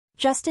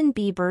Justin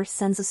Bieber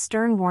sends a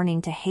stern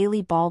warning to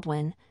Hailey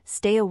Baldwin,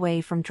 stay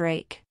away from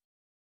Drake.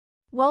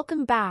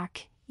 Welcome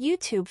back,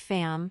 YouTube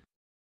fam.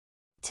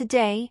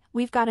 Today,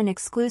 we've got an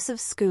exclusive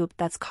scoop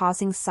that's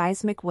causing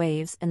seismic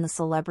waves in the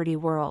celebrity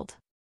world.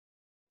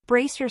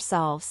 Brace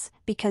yourselves,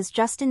 because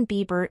Justin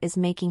Bieber is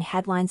making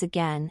headlines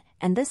again,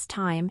 and this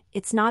time,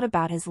 it's not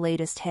about his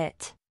latest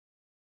hit.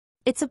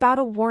 It's about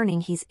a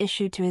warning he's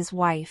issued to his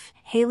wife,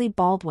 Hailey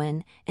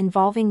Baldwin,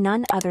 involving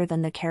none other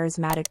than the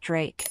charismatic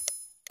Drake.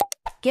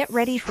 Get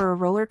ready for a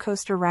roller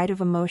coaster ride of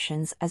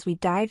emotions as we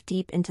dive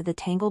deep into the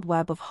tangled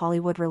web of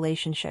Hollywood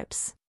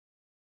relationships.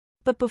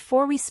 But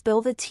before we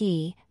spill the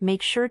tea,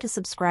 make sure to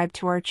subscribe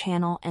to our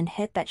channel and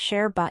hit that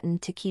share button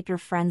to keep your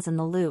friends in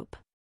the loop.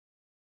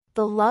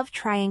 The love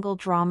triangle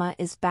drama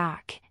is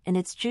back, and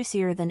it's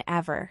juicier than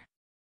ever.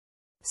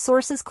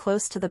 Sources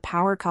close to the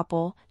power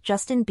couple,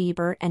 Justin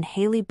Bieber and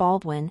Hailey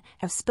Baldwin,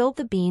 have spilled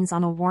the beans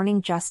on a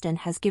warning Justin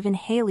has given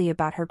Hailey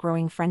about her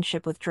growing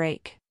friendship with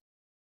Drake.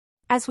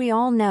 As we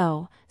all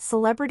know,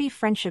 celebrity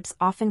friendships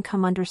often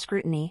come under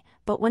scrutiny,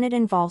 but when it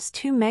involves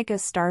two mega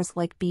stars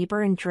like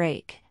Bieber and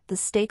Drake, the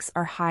stakes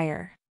are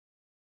higher.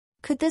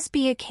 Could this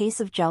be a case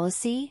of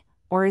jealousy,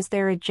 or is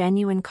there a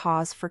genuine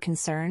cause for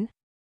concern?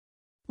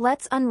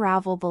 Let's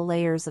unravel the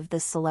layers of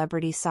this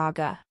celebrity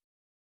saga.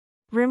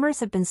 Rumors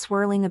have been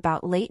swirling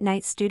about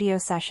late-night studio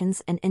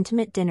sessions and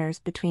intimate dinners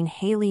between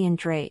Hailey and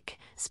Drake,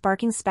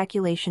 sparking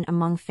speculation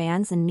among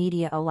fans and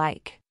media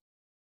alike.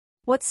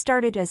 What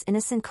started as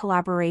innocent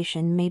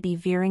collaboration may be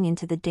veering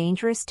into the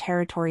dangerous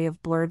territory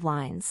of blurred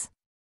lines.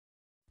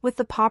 With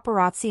the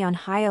paparazzi on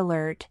high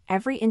alert,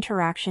 every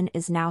interaction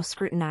is now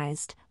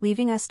scrutinized,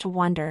 leaving us to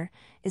wonder,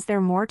 is there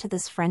more to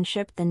this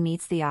friendship than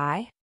meets the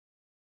eye?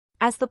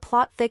 As the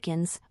plot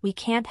thickens, we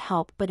can't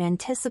help but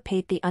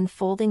anticipate the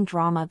unfolding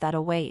drama that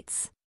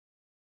awaits.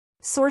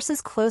 Sources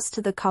close to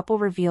the couple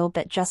revealed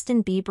that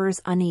Justin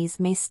Bieber's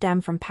unease may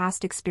stem from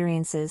past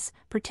experiences,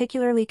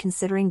 particularly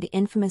considering the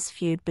infamous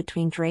feud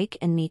between Drake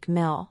and Meek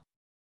Mill.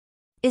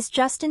 Is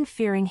Justin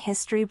fearing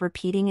history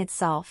repeating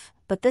itself,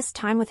 but this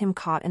time with him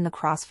caught in the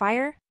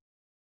crossfire?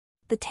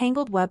 The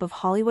tangled web of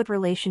Hollywood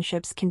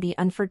relationships can be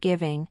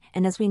unforgiving,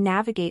 and as we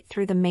navigate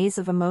through the maze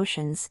of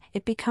emotions,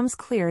 it becomes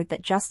clear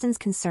that Justin's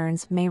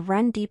concerns may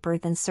run deeper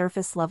than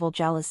surface-level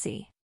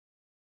jealousy.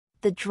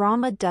 The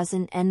drama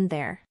doesn't end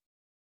there.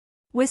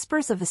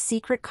 Whispers of a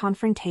secret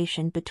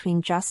confrontation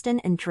between Justin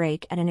and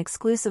Drake at an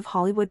exclusive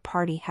Hollywood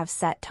party have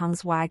set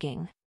tongues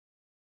wagging.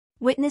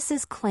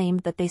 Witnesses claimed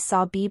that they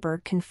saw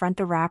Bieber confront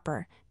the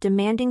rapper,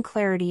 demanding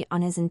clarity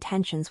on his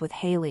intentions with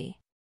Hailey.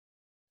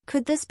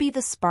 Could this be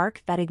the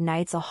spark that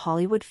ignites a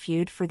Hollywood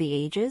feud for the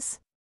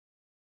ages?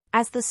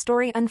 As the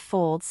story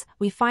unfolds,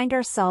 we find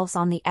ourselves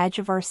on the edge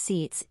of our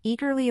seats,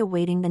 eagerly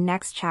awaiting the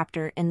next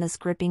chapter in this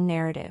gripping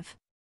narrative.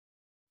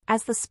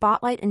 As the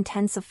spotlight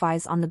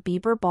intensifies on the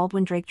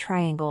Bieber-Baldwin-Drake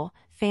triangle,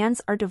 fans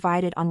are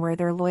divided on where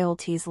their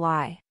loyalties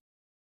lie.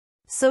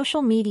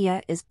 Social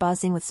media is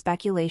buzzing with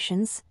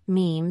speculations,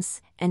 memes,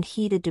 and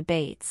heated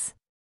debates.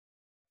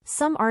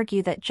 Some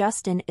argue that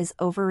Justin is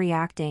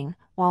overreacting,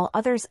 while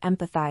others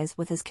empathize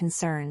with his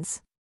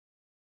concerns.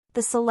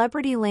 The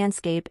celebrity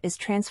landscape is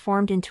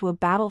transformed into a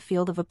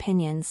battlefield of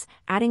opinions,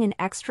 adding an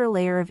extra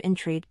layer of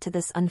intrigue to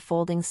this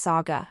unfolding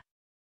saga.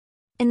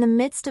 In the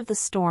midst of the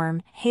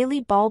storm, Hailey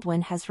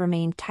Baldwin has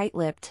remained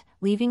tight-lipped,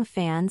 leaving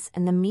fans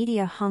and the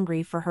media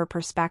hungry for her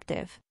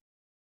perspective.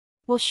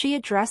 Will she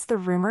address the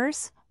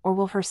rumors, or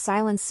will her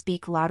silence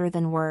speak louder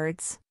than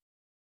words?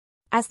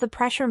 As the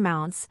pressure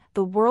mounts,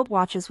 the world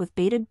watches with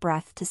bated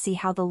breath to see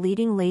how the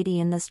leading lady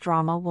in this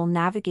drama will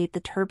navigate the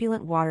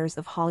turbulent waters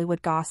of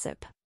Hollywood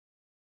gossip.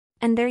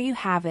 And there you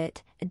have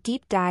it, a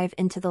deep dive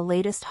into the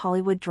latest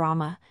Hollywood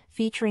drama,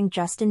 featuring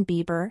Justin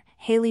Bieber,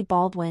 Hailey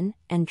Baldwin,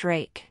 and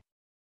Drake.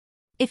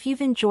 If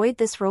you've enjoyed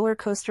this roller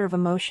coaster of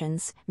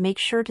emotions, make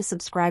sure to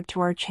subscribe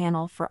to our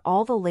channel for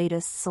all the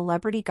latest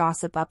celebrity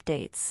gossip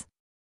updates.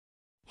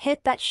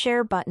 Hit that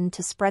share button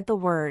to spread the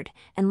word,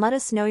 and let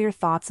us know your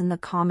thoughts in the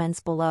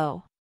comments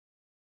below.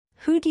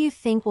 Who do you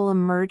think will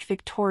emerge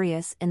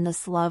victorious in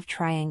this love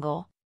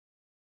triangle?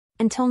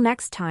 Until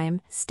next time,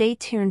 stay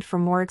tuned for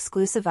more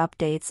exclusive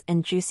updates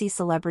and juicy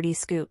celebrity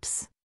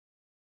scoops.